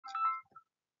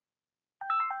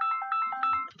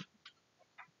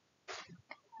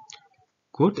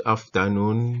Good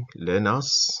afternoon,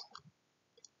 learners.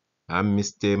 I'm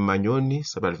Mr. Magnoni,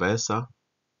 Sub-Advisor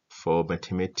for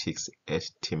Mathematics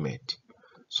Estimate.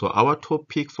 So our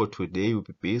topic for today will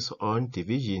be based on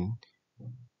division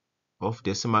of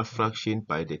decimal fraction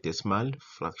by the decimal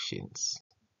fractions.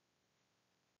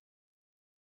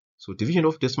 So division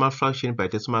of decimal fraction by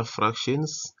decimal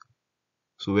fractions.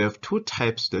 So we have two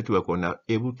types that we are going to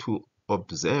be able to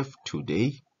observe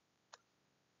today.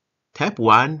 Type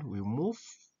 1, we move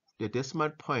the decimal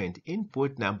point in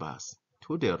both numbers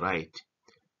to the right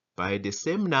by the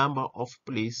same number of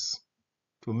places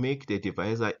to make the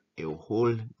divisor a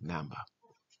whole number.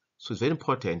 So it's very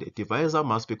important. The divisor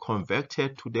must be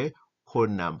converted to the whole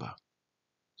number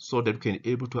so that we can be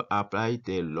able to apply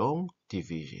the long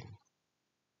division.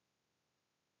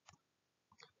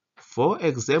 For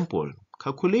example,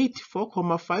 calculate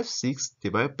 4,56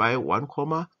 divided by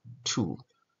 1,2.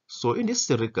 So in this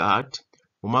regard,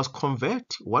 we must convert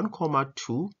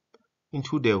 1,2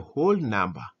 into the whole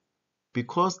number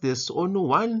because there's only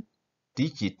one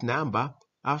digit number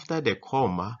after the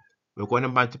comma. We're going to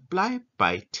multiply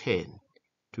by 10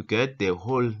 to get the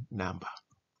whole number.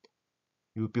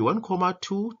 It will be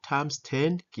 1,2 times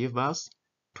 10 give us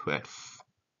 12.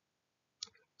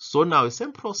 So now the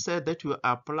same process that you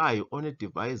apply on a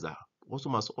divisor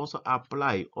must also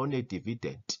apply on a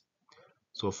dividend.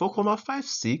 So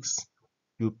 4,56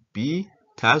 will be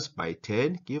times by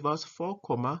 10 give us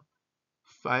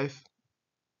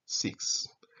 4,56.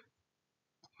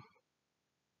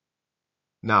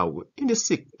 Now in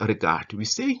this regard, we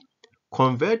say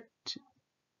convert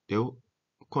to the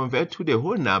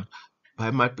whole number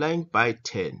by multiplying by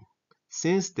 10.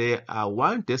 Since there are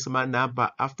one decimal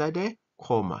number after the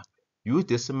comma, use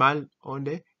decimal on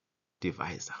the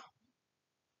divisor.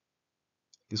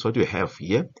 This is what we have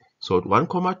here. So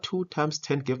 1,2 times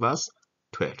 10 gives us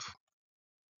 12.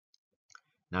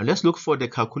 Now let's look for the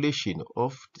calculation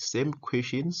of the same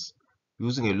equations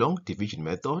using a long division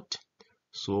method.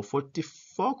 So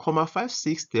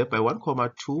 44,56 divided by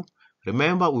 1,2.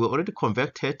 Remember, we already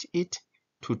converted it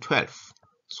to 12.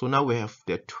 So now we have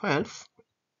the 12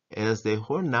 as the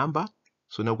whole number.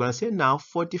 So now we're going to say now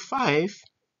 45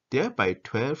 divided by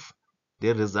 12.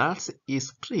 The result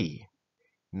is 3.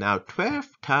 Now 12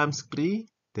 times 3,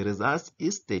 the result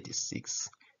is 36.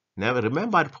 Now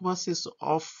remember the process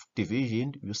of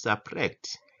division, you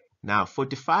subtract. Now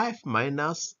 45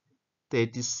 minus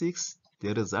 36,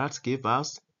 the result gives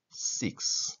us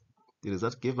 6. The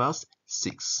result gives us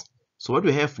 6. So what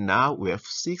we have now, we have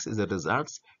 6 as a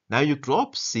result. Now you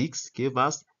drop 6, give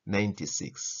us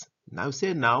 96. Now you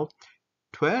say now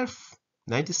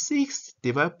 96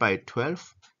 divided by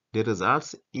 12, the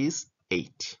result is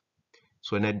 8.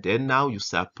 So then now you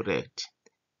subtract,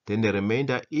 then the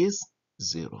remainder is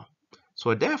 0.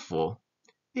 So therefore,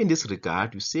 in this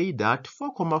regard, you say that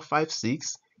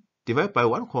 4,56 divided by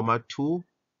 1,2,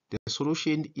 the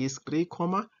solution is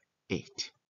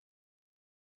 3,8.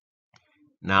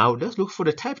 Now let's look for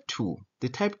the type 2. The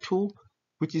type 2,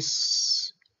 which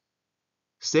is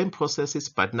same processes,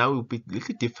 but now will be a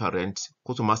little different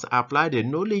because you must apply the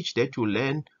knowledge that you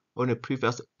learned on the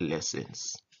previous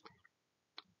lessons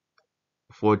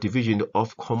for division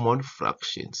of common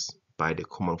fractions by the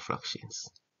common fractions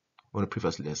on the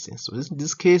previous lessons. So in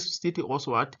this case, stated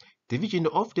also what division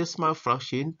of decimal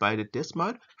fraction by the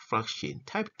decimal fraction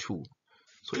type 2.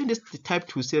 So in this type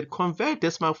 2 said convert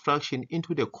decimal fraction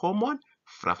into the common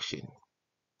fraction.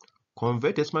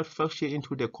 Convert decimal fraction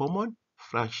into the common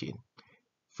fraction.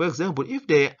 For example, if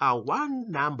there are one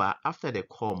number after the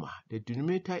comma, the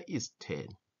denominator is 10.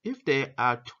 If there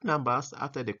are two numbers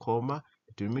after the comma,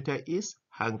 the denominator is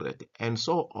 100, and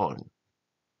so on.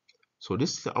 So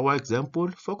this is our example,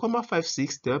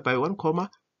 4,56 divided by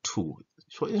 1,2.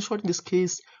 So in short, in this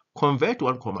case, convert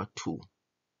 1,2.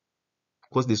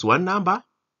 Because this one number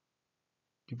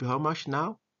to be how much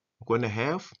now? We're going to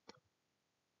have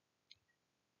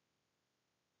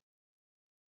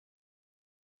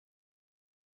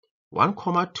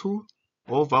 1,2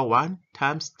 over 1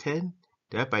 times 10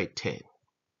 divided by 10.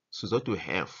 So that we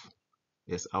have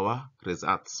is our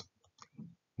results.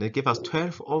 They give us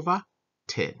 12 over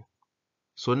 10.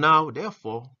 So now,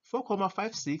 therefore,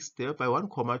 4,56 divided by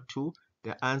 1,2,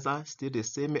 the answer is still the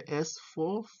same as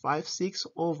 456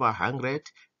 over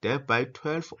 100 divided by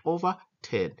 12 over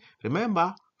 10.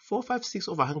 Remember, 456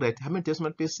 over 100, how many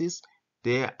decimal places?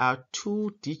 There are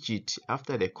 2 digits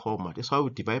after the comma. That's why we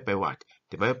divide by what?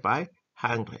 Divide by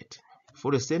 100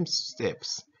 for the same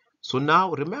steps. So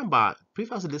now, remember,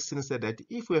 previous lesson said that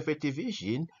if we have a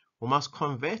division, we must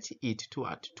convert it to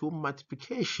what? To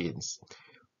multiplications.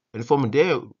 And from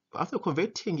there, after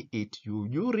converting it,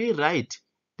 you rewrite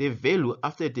the value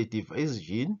after the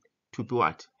division to be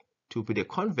what? To be the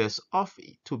converse of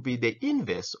it, to be the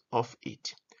inverse of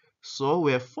it. So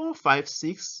we have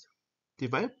 456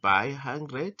 divided by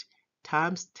 100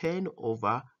 times 10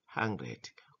 over 100.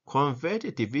 Convert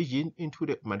the division into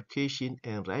the multiplication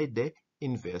and write the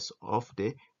inverse of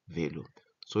the value.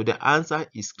 So the answer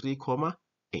is 3,8.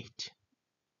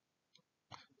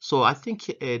 So I think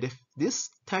this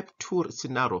type 2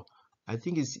 scenario, I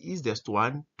think is the easiest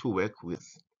one to work with.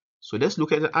 So let's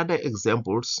look at other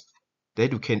examples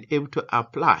that we can able to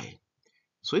apply.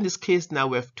 So in this case, now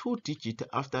we have 2 digits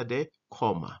after the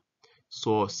comma.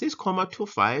 So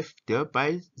 6,25 divided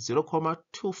by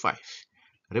 0,25.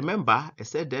 Remember, I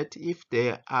said that if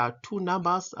there are 2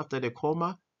 numbers after the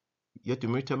comma, your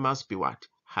denominator must be what?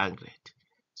 100.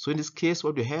 So in this case,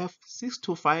 what we have,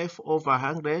 625 over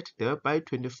 100 divided by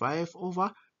 25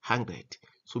 over 100.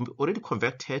 So we already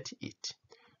converted it.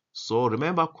 So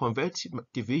remember, convert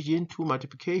division to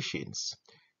multiplications.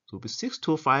 So it will be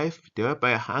 625 divided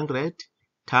by 100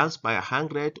 times by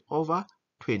 100 over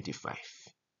 25.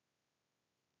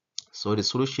 So the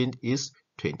solution is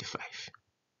 25.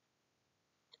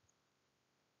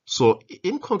 So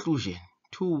in conclusion,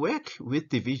 to work with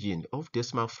division of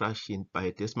decimal fraction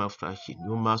by decimal fraction,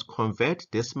 you must convert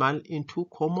decimal into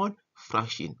common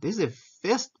fraction. This is the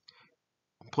first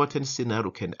important scenario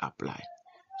you can apply.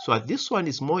 So this one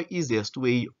is more easiest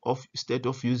way of instead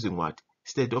of using what?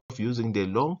 Instead of using the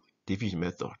long division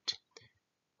method.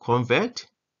 Convert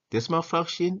decimal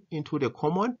fraction into the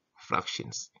common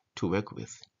fractions to work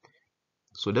with.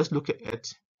 So let's look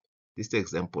at this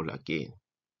example again.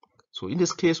 So in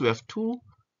this case, we have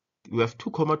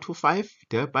 2,25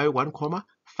 divided by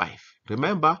 1,5.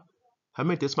 Remember, how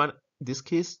many decimal in this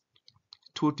case?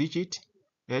 2 digits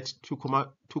at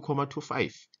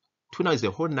 2,25. 2 now is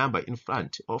the whole number in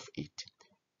front of it.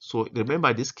 So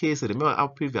remember this case, remember our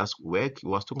previous work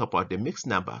was talking about the mixed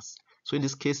numbers. So in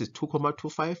this case, it's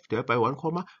 2,25 divided by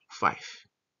 1,5.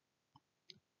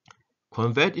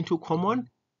 Convert into common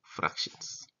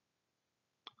fractions.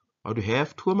 What we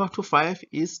have, 2,25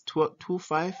 is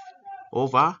 25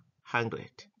 over 100.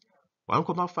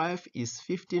 1,5 is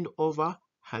 15 over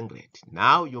 100.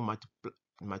 Now you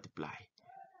multiply.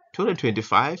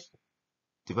 225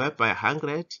 divided by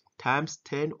 100 times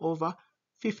 10 over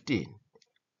 15.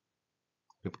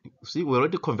 See, we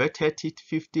already converted it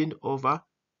 15 over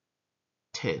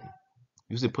 10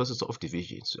 using the process of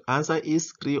division. So answer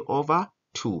is 3 over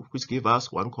 2, which gives us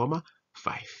 1,5.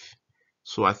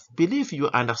 So I believe you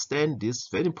understand this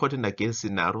very important again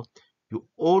scenario. You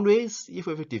always, if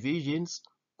you have divisions,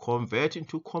 convert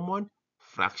into common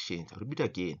fractions. I'll repeat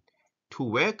again. To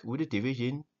work with the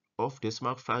division of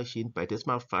decimal fraction by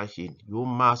decimal fraction, you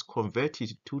must convert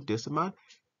it to decimal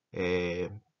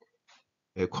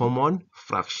common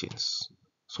fractions.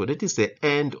 So that is the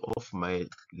end of my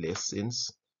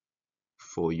lessons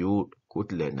for you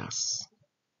good learners.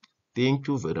 Thank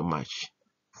you very much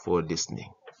for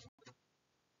listening.